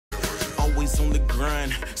always on the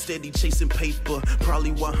grind, steady chasing paper.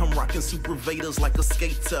 Probably why I'm rocking super Vaders like a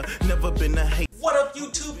skater. Never been a hate. What up,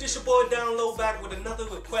 YouTube? This your boy Download back with another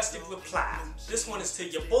requested reply. This one is to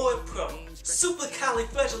your boy Pro.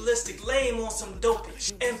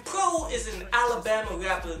 Supercalifragelisticlameonsomedopeisshh. And Pro is an Alabama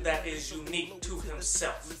rapper that is unique to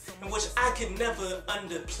himself, in which I can never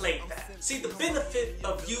underplay that. See, the benefit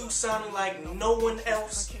of you sounding like no one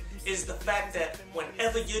else is the fact that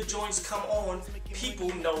whenever your joints come on,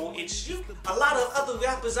 people know it's you. A lot of other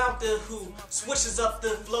rappers out there who switches up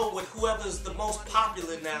their flow with whoever's the most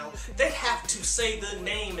popular now, they have to say their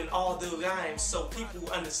name in all their rhymes so people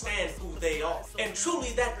understand who they are. And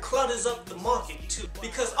truly that clutters up the market too,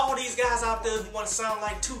 because all these guys out there who want to sound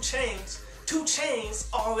like 2 Chainz, 2 Chainz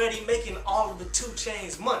already making all of the 2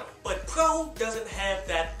 Chainz money. But Pro doesn't have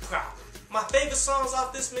that problem. My favorite songs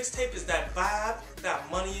off this mixtape is that Vibe, that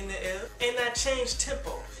Money in the Air, and that Change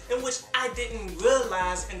Tempo, in which I didn't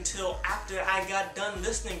realize until after I got done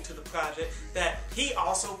listening to the project that he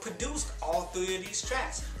also produced all 3 of these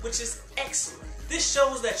tracks, which is excellent. This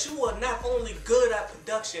shows that you are not only good at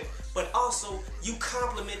production, but also you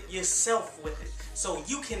complement yourself with it, so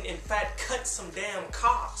you can in fact cut some damn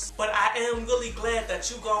costs. But I am really glad that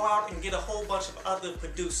you go out and get a whole bunch of other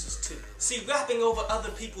producers too. See, rapping over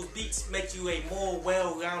other people's beats make you a more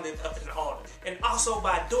well-rounded of an artist. And also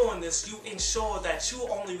by doing this, you ensure that you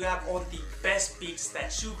only rap on the best beats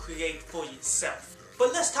that you create for yourself.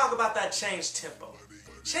 But let's talk about that Change Tempo.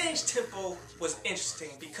 Change Tempo was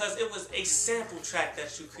interesting because it was a sample track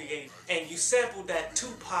that you created, and you sampled that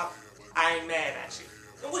Tupac, I Ain't Mad At You,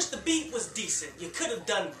 in which the beat was decent. You could have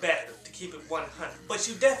done better, to keep it 100. But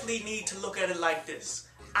you definitely need to look at it like this.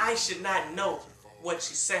 I should not know what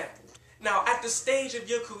you sampled. Now, at the stage of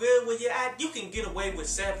your career where you're at, you can get away with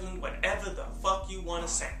sampling whatever the fuck you want to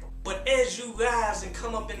sample. But as you rise and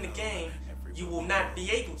come up in the game, you will not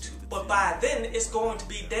be able to. But by then, it's going to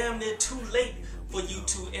be damn near too late for you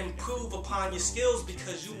to improve upon your skills,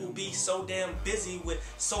 because you will be so damn busy with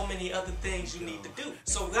so many other things you need to do.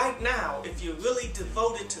 So right now, if you're really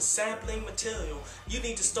devoted to sampling material, you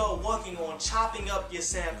need to start working on chopping up your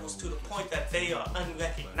samples to the point that they are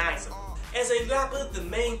unrecognizable. As a rapper, the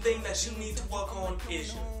main thing that you need to work on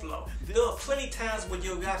is your flow. There are plenty times when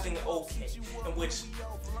you're rapping okay, in which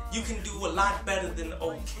you can do a lot better than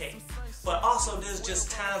okay. But also there's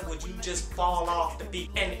just times where you just fall off the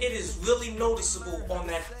beat, and it is really noticeable on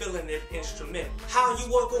that filling it instrument. How you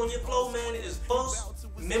work on your flow, man, is first,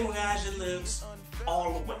 memorize your lyrics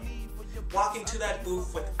all the way. Walk into that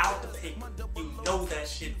booth without the paper. You know that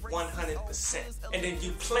shit 100%. And then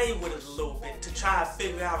you play with it a little bit to try to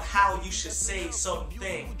figure out how you should say certain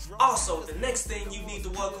things. Also, the next thing you need to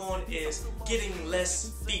work on is getting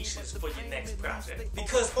less features for your next project.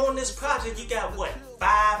 Because on this project, you got what?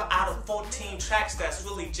 5 out of 14 tracks that's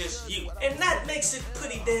really just you. And that makes it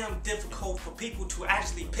pretty damn difficult for people to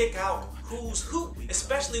actually pick out who's who.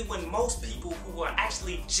 Especially when most people who are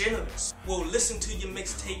actually generous will listen to your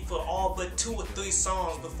mixtape for all but 2 or 3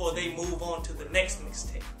 songs before they move on to the next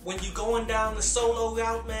mixtape. When you're going down the solo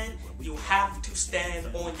route, man, you have to stand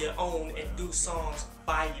on your own and do songs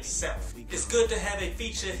by yourself. It's good to have a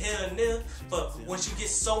feature here and there, but once you get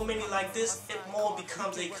so many like this, it more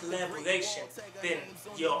becomes a collaboration than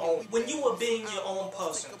your own. When you are being your own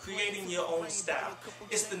person, creating your own style,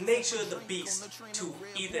 it's the nature of the beast to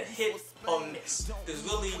either hit or miss. There's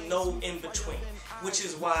really no in between, which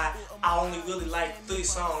is why I only really like 3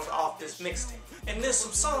 songs off this mixtape. And there's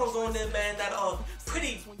some songs on there, man, that are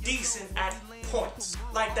pretty decent at points,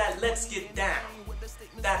 like that Let's Get Down.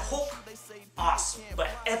 That hook, awesome, but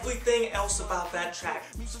everything else about that track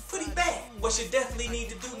was pretty bad. What you definitely need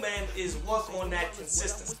to do, man, is work on that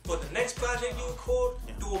consistency. For the next project you record,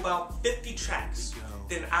 do about 50 tracks.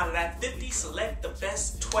 Then out of that 50, select the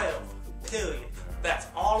best 12, period. That's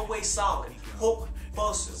all the way solid. Hook,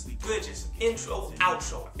 verses, bridges, intro,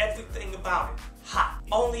 outro, everything about it hot.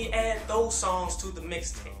 Only add those songs to the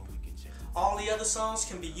mixtape. All the other songs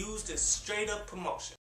can be used as straight up promotion.